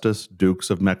Augustus, Dukes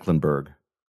of Mecklenburg.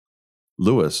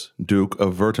 Louis, Duke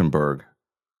of Württemberg.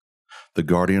 The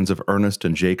guardians of Ernest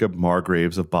and Jacob,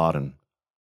 Margraves of Baden.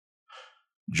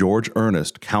 George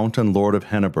Ernest, Count and Lord of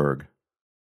Henneberg.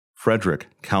 Frederick,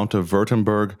 Count of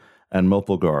Württemberg and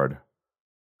Mopelgard.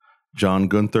 John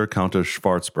Gunther, Count of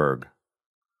Schwarzburg.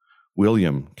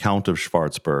 William, Count of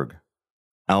Schwarzburg.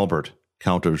 Albert,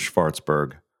 Count of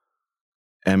Schwarzburg.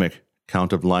 Emich,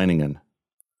 Count of Leiningen.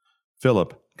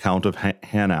 Philip, Count of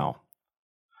Hanau.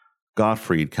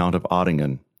 Gottfried, Count of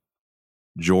Ottingen.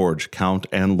 George, Count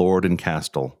and Lord in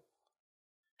Castel.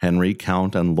 Henry,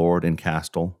 Count and Lord in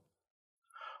Castel.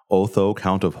 Otho,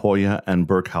 Count of Hoya and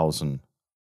Burghausen.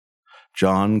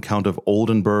 John, Count of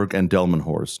Oldenburg and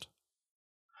Delmenhorst.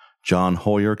 John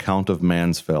Hoyer, Count of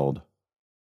Mansfeld.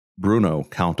 Bruno,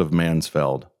 Count of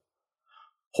Mansfeld,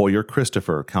 Hoyer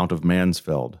Christopher, Count of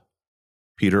Mansfeld,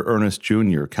 Peter Ernest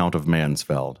Jr., Count of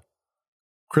Mansfeld,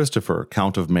 Christopher,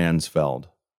 Count of Mansfeld,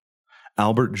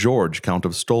 Albert George, Count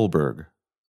of Stolberg,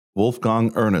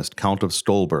 Wolfgang Ernest, Count of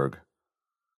Stolberg,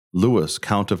 Louis,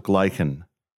 Count of Gleichen,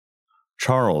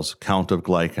 Charles, Count of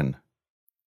Gleichen,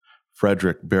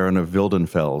 Frederick, Baron of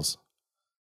Wildenfels,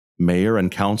 Mayor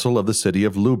and Council of the City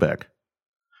of Lübeck,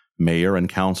 Mayor and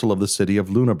Council of the City of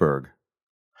Lüneburg,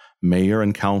 Mayor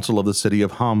and Council of the City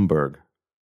of Hamburg,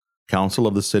 Council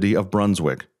of the City of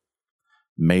Brunswick,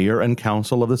 Mayor and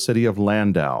Council of the City of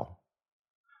Landau,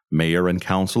 Mayor and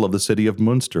Council of the City of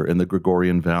Münster in the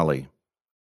Gregorian Valley,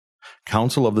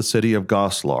 Council of the City of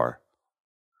Goslar,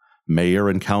 Mayor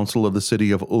and Council of the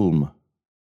City of Ulm,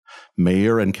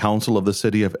 Mayor and Council of the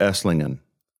City of Esslingen,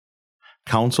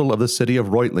 Council of the City of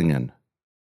Reutlingen,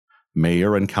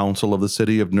 Mayor and Council of the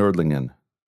City of Nördlingen,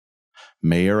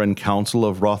 Mayor and Council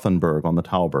of Rothenburg on the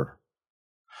Tauber,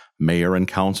 Mayor and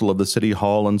Council of the City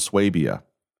Hall in Swabia,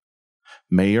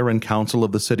 Mayor and Council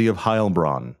of the City of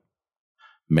Heilbronn,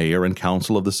 Mayor and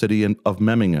Council of the City of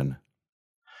Memmingen,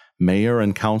 Mayor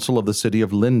and Council of the City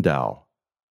of Lindau,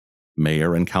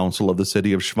 Mayor and Council of the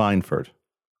City of Schweinfurt,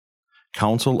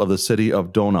 Council of the City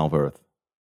of Donauwörth,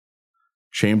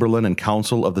 Chamberlain and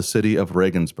Council of the City of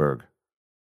Regensburg,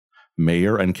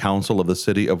 Mayor and Council of the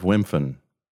City of Wimpfen,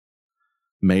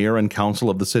 Mayor and Council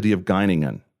of the City of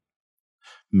Geiningen,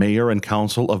 Mayor and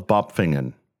Council of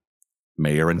Bopfingen,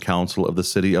 Mayor and Council of the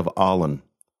City of Aalen,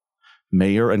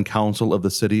 Mayor and Council of the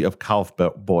City of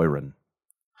Kaufbeuren,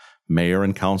 Mayor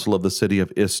and Council of the City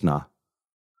of Isna,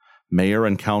 Mayor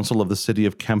and Council of the City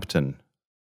of Kempten,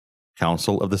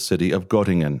 Council of the City of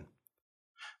Göttingen,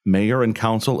 Mayor and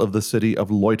Council of the City of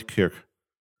Leutkirch,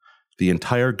 the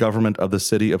entire government of the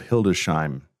City of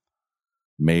Hildesheim,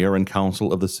 Mayor and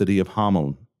Council of the City of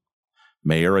Hameln,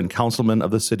 Mayor and Councilman of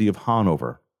the City of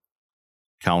Hanover,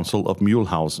 Council of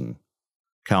Mühlhausen,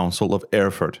 Council of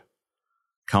Erfurt,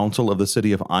 Council of the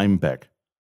City of Einbeck,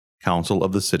 Council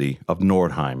of the City of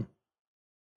Nordheim.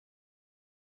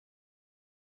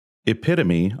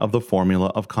 Epitome of the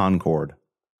Formula of Concord.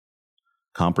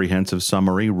 Comprehensive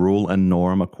summary, rule, and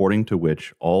norm according to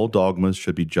which all dogmas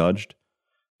should be judged,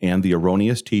 and the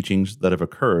erroneous teachings that have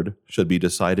occurred should be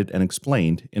decided and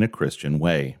explained in a Christian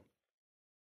way.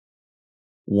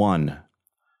 1.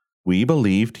 We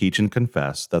believe, teach, and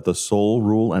confess that the sole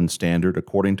rule and standard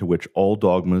according to which all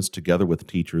dogmas, together with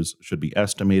teachers, should be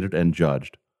estimated and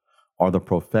judged, are the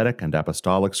prophetic and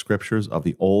apostolic scriptures of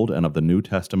the Old and of the New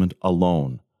Testament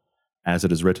alone, as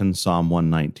it is written, Psalm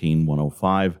 119,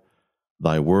 105,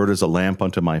 Thy word is a lamp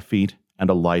unto my feet, and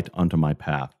a light unto my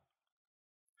path.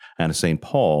 And St.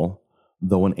 Paul,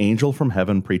 though an angel from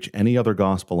heaven preach any other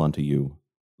gospel unto you,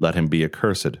 let him be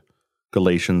accursed.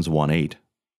 Galatians 1:8.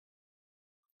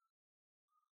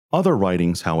 Other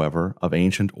writings, however, of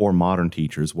ancient or modern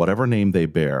teachers, whatever name they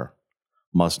bear,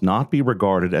 must not be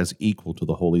regarded as equal to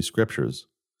the Holy Scriptures,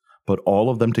 but all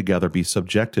of them together be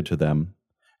subjected to them,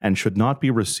 and should not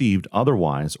be received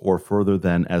otherwise or further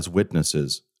than as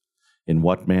witnesses, in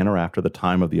what manner after the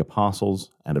time of the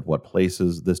apostles, and at what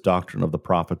places this doctrine of the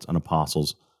prophets and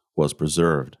apostles was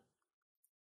preserved.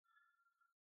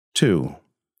 2.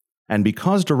 And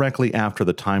because directly after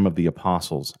the time of the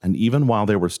apostles, and even while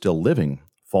they were still living,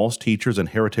 false teachers and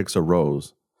heretics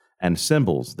arose, and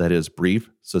symbols, that is,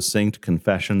 brief, succinct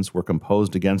confessions, were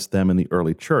composed against them in the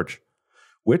early church,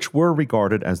 which were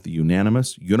regarded as the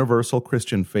unanimous, universal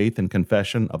Christian faith and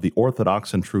confession of the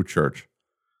Orthodox and true Church,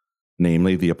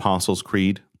 namely the Apostles'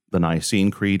 Creed, the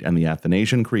Nicene Creed, and the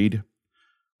Athanasian Creed.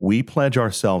 We pledge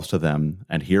ourselves to them,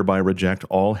 and hereby reject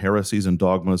all heresies and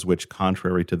dogmas which,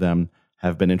 contrary to them,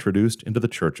 have been introduced into the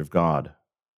Church of God.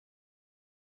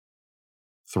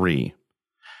 3.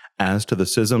 As to the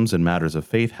schisms in matters of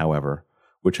faith, however,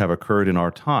 which have occurred in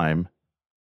our time,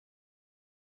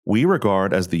 we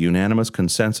regard as the unanimous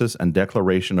consensus and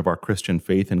declaration of our Christian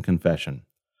faith and confession,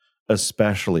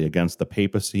 especially against the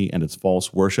papacy and its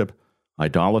false worship,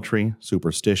 idolatry,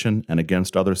 superstition, and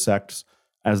against other sects,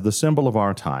 as the symbol of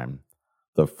our time,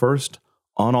 the first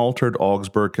unaltered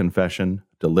Augsburg Confession,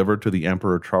 delivered to the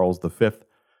Emperor Charles V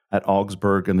at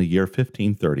Augsburg in the year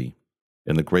 1530,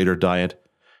 in the Greater Diet,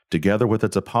 together with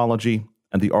its apology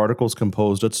and the articles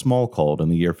composed at Smalcald in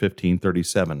the year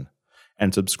 1537,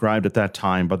 and subscribed at that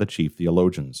time by the chief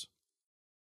theologians.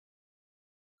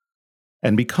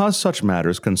 And because such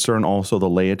matters concern also the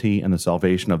laity and the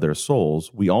salvation of their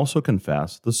souls, we also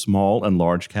confess the small and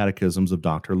large catechisms of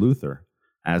Dr. Luther,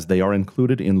 as they are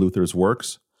included in Luther's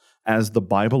works, as the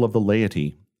Bible of the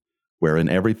laity, wherein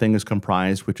everything is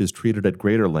comprised which is treated at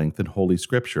greater length in Holy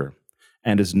Scripture,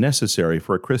 and is necessary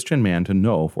for a Christian man to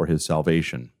know for his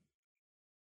salvation.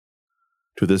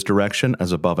 To this direction,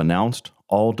 as above announced,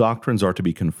 all doctrines are to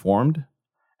be conformed,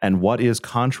 and what is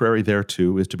contrary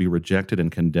thereto is to be rejected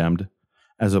and condemned,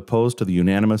 as opposed to the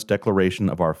unanimous declaration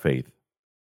of our faith.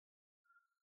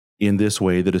 In this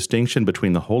way, the distinction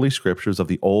between the Holy Scriptures of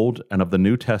the Old and of the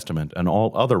New Testament and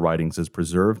all other writings is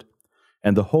preserved,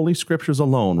 and the Holy Scriptures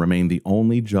alone remain the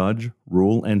only judge,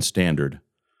 rule, and standard,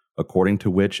 according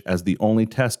to which, as the only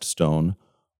test stone,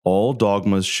 all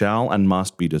dogmas shall and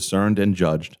must be discerned and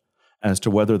judged as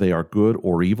to whether they are good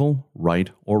or evil,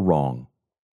 right or wrong.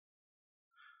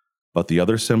 But the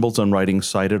other symbols and writings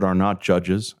cited are not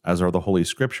judges, as are the Holy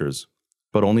Scriptures,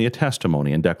 but only a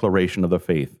testimony and declaration of the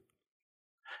faith.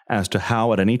 As to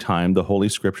how at any time the Holy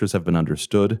Scriptures have been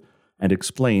understood and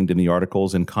explained in the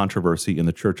articles in controversy in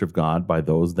the Church of God by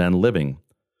those then living,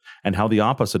 and how the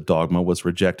opposite dogma was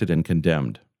rejected and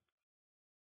condemned.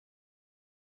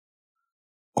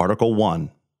 Article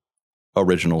 1.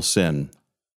 Original Sin.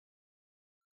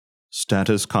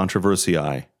 Status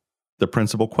Controversiae, the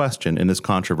principal question in this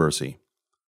controversy.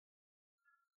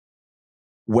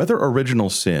 Whether original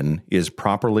sin is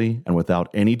properly and without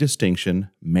any distinction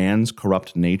man's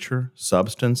corrupt nature,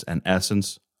 substance, and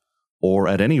essence, or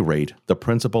at any rate the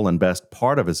principal and best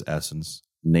part of his essence,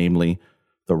 namely,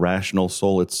 the rational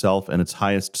soul itself in its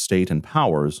highest state and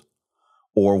powers,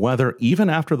 or whether even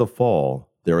after the fall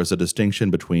there is a distinction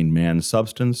between man's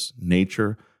substance,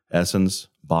 nature, essence,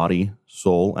 body,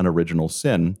 soul, and original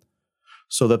sin,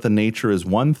 so that the nature is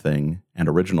one thing, and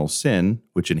original sin,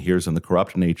 which inheres in the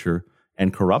corrupt nature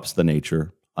and corrupts the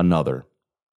nature, another.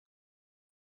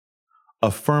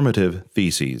 Affirmative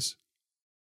theses.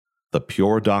 The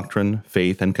pure doctrine,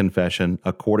 faith, and confession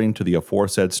according to the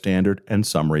aforesaid standard and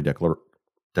summary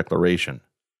declaration.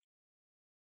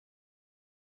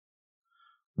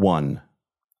 1.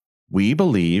 We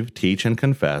believe, teach, and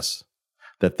confess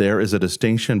that there is a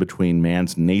distinction between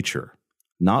man's nature,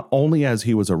 not only as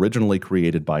he was originally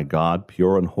created by God,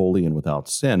 pure and holy and without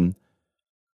sin,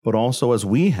 but also as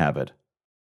we have it,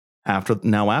 after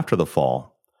the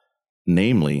fall,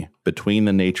 namely, between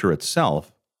the nature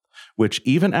itself, which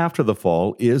even after the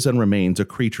fall is and remains a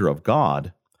creature of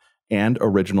God, and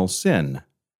original sin,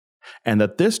 and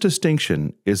that this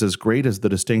distinction is as great as the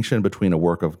distinction between a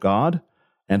work of God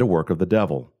and a work of the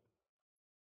devil.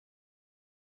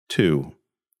 2.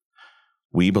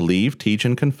 We believe, teach,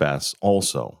 and confess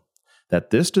also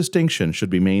that this distinction should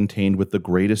be maintained with the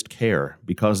greatest care,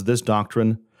 because this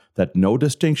doctrine, that no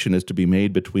distinction is to be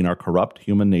made between our corrupt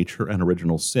human nature and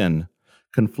original sin,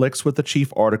 conflicts with the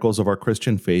chief articles of our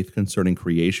Christian faith concerning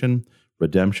creation,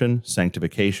 redemption,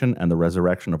 sanctification, and the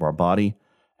resurrection of our body,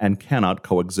 and cannot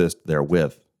coexist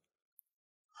therewith.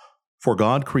 For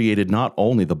God created not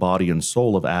only the body and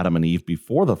soul of Adam and Eve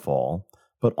before the fall,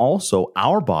 but also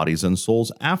our bodies and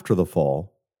souls after the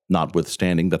fall,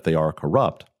 notwithstanding that they are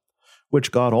corrupt,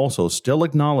 which God also still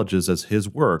acknowledges as his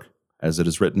work, as it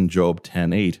is written Job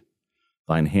 10:8,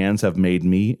 Thine hands have made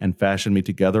me and fashioned me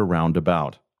together round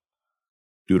about.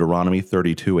 Deuteronomy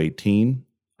 32:18,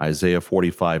 Isaiah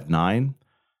 45:9,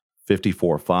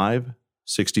 54:5,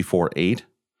 64:8,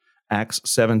 Acts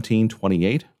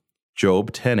 17:28,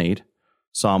 Job 10:8,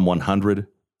 Psalm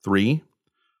 100:3,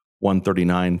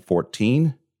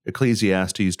 139:14,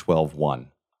 Ecclesiastes 12:1.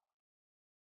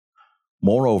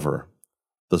 Moreover,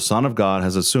 the Son of God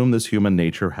has assumed this human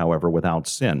nature, however, without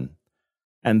sin,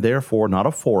 and therefore not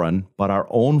a foreign, but our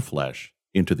own flesh,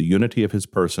 into the unity of his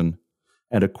person,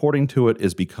 and according to it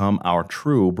is become our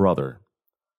true brother.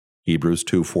 Hebrews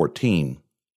 2:14.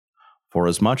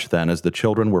 Forasmuch then as the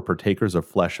children were partakers of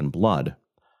flesh and blood,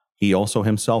 he also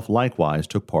himself likewise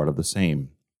took part of the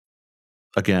same.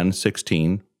 Again,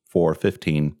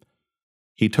 16:4-15.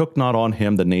 He took not on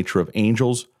him the nature of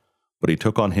angels, but he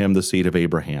took on him the seed of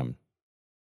Abraham.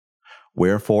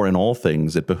 Wherefore in all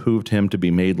things it behooved him to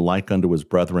be made like unto his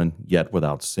brethren, yet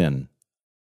without sin.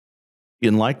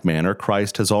 In like manner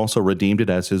Christ has also redeemed it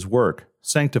as his work,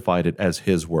 sanctified it as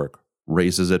his work,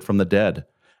 raises it from the dead,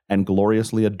 and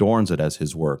gloriously adorns it as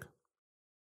his work.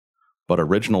 But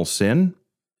original sin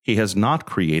he has not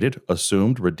created,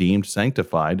 assumed, redeemed,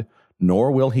 sanctified,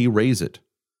 nor will he raise it,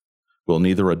 will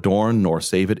neither adorn nor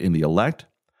save it in the elect,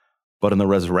 but in the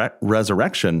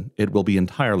resurrection it will be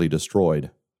entirely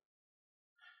destroyed.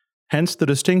 Hence the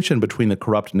distinction between the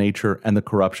corrupt nature and the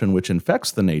corruption which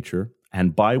infects the nature,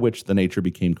 and by which the nature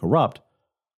became corrupt,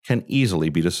 can easily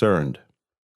be discerned.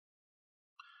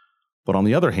 But on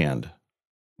the other hand,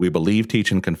 we believe,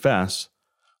 teach, and confess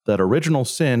that original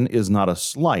sin is not a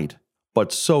slight,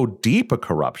 but so deep a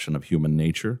corruption of human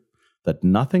nature that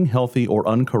nothing healthy or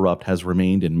uncorrupt has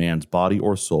remained in man's body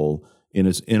or soul, in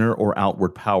his inner or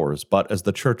outward powers, but as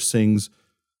the Church sings,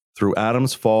 through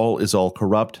Adam's fall is all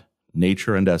corrupt,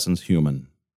 nature and essence human.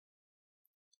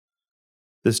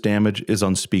 This damage is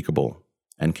unspeakable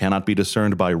and cannot be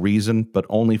discerned by reason, but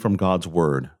only from God's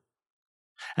word.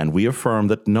 And we affirm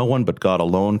that no one but God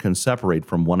alone can separate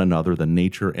from one another the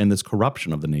nature and this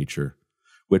corruption of the nature,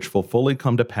 which will fully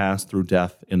come to pass through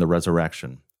death in the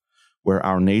resurrection, where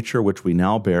our nature which we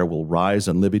now bear will rise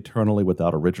and live eternally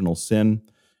without original sin,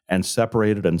 and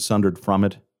separated and sundered from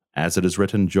it, as it is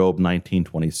written, Job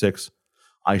 19:26,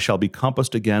 I shall be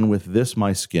compassed again with this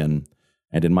my skin,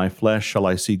 and in my flesh shall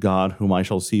I see God, whom I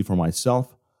shall see for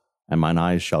myself, and mine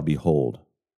eyes shall behold.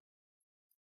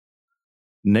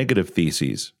 Negative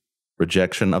theses,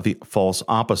 rejection of the false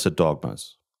opposite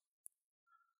dogmas.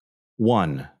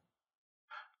 1.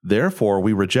 Therefore,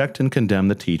 we reject and condemn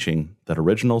the teaching that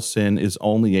original sin is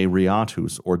only a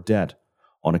riatus or debt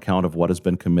on account of what has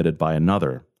been committed by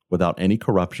another, without any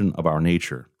corruption of our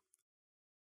nature.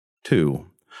 2.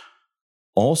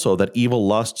 Also, that evil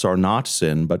lusts are not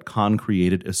sin, but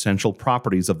concreated essential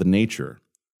properties of the nature,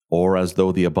 or as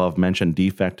though the above-mentioned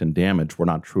defect and damage were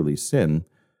not truly sin,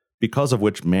 because of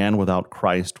which man without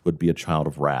Christ would be a child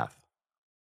of wrath.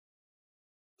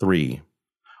 3.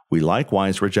 We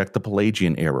likewise reject the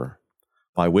Pelagian error,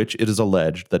 by which it is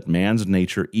alleged that man's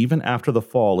nature, even after the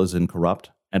fall, is incorrupt,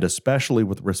 and especially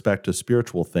with respect to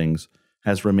spiritual things,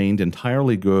 has remained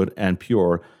entirely good and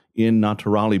pure in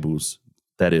naturalibus,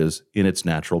 that is, in its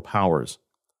natural powers.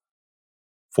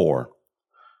 4.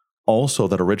 Also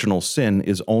that original sin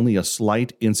is only a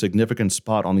slight, insignificant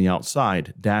spot on the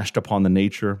outside, dashed upon the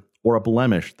nature, or a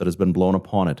blemish that has been blown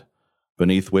upon it,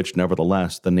 beneath which,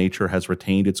 nevertheless, the nature has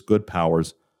retained its good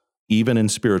powers, even in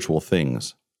spiritual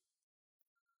things.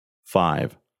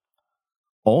 5.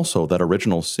 Also that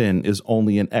original sin is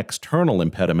only an external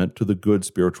impediment to the good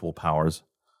spiritual powers,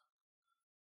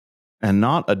 and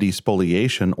not a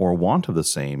despoliation or want of the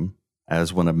same,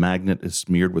 as when a magnet is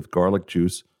smeared with garlic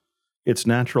juice, its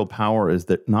natural power is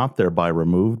that not thereby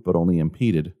removed but only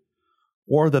impeded,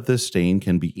 or that this stain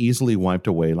can be easily wiped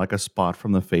away like a spot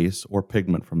from the face or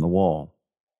pigment from the wall.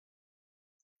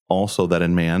 Also that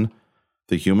in man,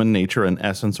 the human nature and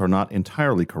essence are not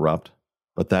entirely corrupt,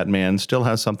 but that man still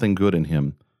has something good in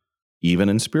him, even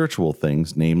in spiritual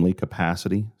things, namely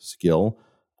capacity, skill,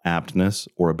 aptness,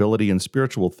 or ability in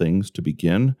spiritual things to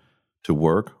begin, to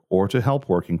work, or to help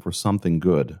working for something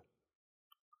good.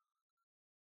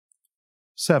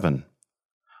 7.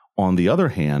 On the other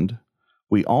hand,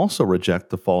 we also reject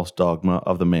the false dogma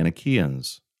of the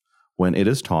Manichaeans, when it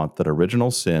is taught that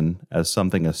original sin, as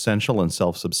something essential and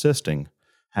self-subsisting,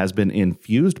 has been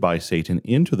infused by Satan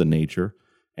into the nature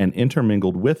and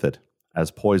intermingled with it,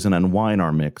 as poison and wine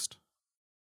are mixed.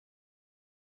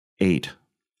 8.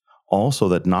 Also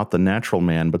that not the natural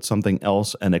man, but something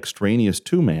else and extraneous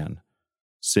to man,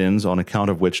 sins on account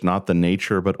of which not the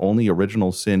nature, but only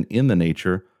original sin in the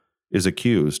nature, is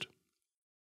accused.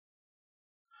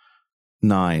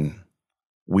 9.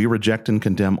 We reject and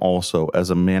condemn also as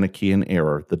a Manichaean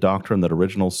error the doctrine that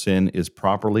original sin is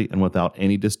properly and without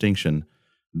any distinction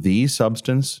the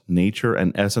substance, nature,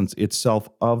 and essence itself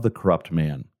of the corrupt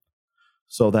man,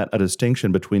 so that a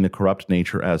distinction between the corrupt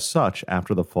nature as such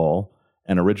after the fall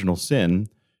and original sin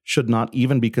should not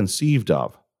even be conceived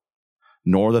of,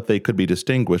 nor that they could be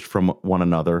distinguished from one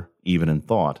another even in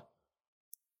thought.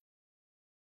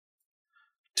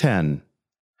 10.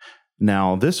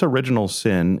 Now, this original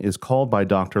sin is called by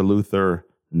Dr. Luther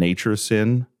nature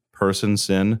sin, person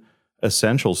sin,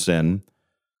 essential sin,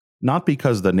 not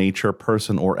because the nature,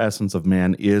 person, or essence of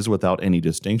man is without any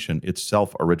distinction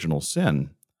itself original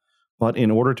sin, but in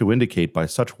order to indicate by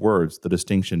such words the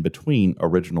distinction between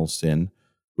original sin,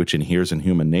 which inheres in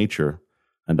human nature,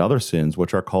 and other sins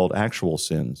which are called actual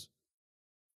sins.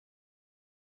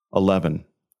 11.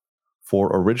 For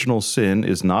original sin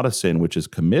is not a sin which is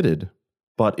committed,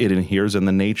 but it inheres in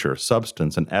the nature,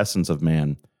 substance, and essence of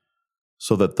man,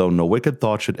 so that though no wicked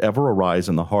thought should ever arise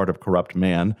in the heart of corrupt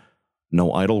man,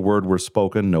 no idle word were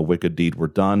spoken, no wicked deed were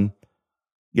done,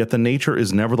 yet the nature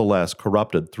is nevertheless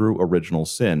corrupted through original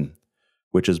sin,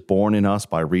 which is born in us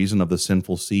by reason of the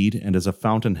sinful seed and is a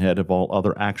fountainhead of all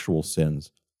other actual sins,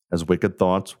 as wicked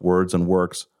thoughts, words, and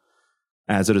works.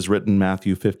 As it is written,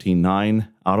 Matthew 15:9,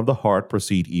 out of the heart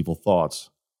proceed evil thoughts.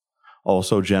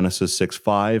 Also Genesis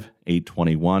 6:5,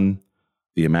 8:21,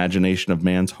 the imagination of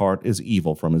man's heart is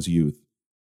evil from his youth.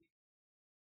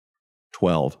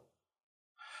 12.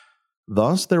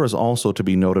 Thus there is also to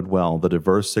be noted well the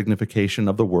diverse signification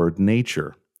of the word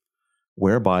nature,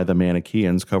 whereby the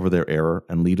Manichaeans cover their error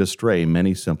and lead astray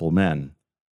many simple men.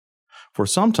 For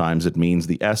sometimes it means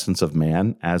the essence of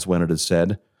man, as when it is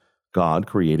said, God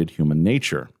created human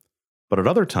nature. But at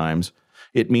other times,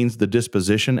 it means the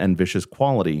disposition and vicious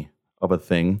quality of a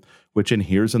thing which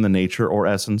inheres in the nature or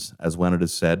essence, as when it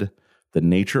is said, "The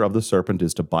nature of the serpent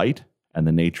is to bite, and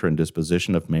the nature and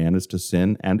disposition of man is to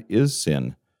sin, and is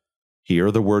sin."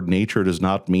 Here, the word nature does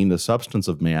not mean the substance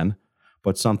of man,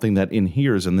 but something that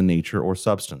inheres in the nature or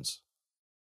substance.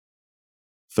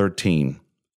 13.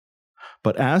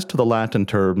 But as to the Latin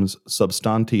terms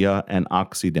substantia and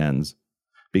accidens,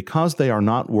 because they are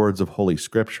not words of Holy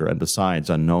Scripture and besides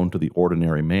unknown to the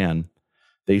ordinary man,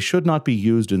 they should not be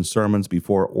used in sermons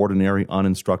before ordinary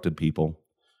uninstructed people,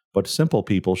 but simple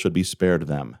people should be spared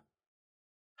them.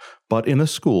 But in the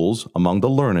schools, among the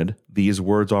learned, these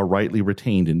words are rightly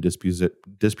retained in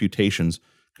disputations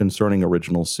concerning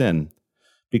original sin,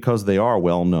 because they are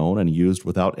well known and used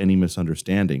without any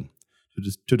misunderstanding,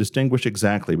 to distinguish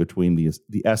exactly between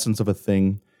the essence of a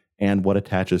thing and what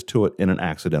attaches to it in an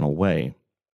accidental way.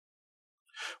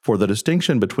 For the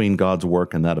distinction between God's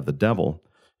work and that of the devil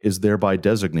is thereby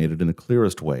designated in the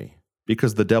clearest way,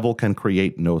 because the devil can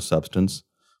create no substance,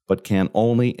 but can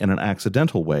only in an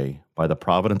accidental way, by the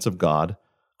providence of God,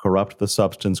 corrupt the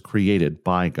substance created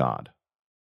by God.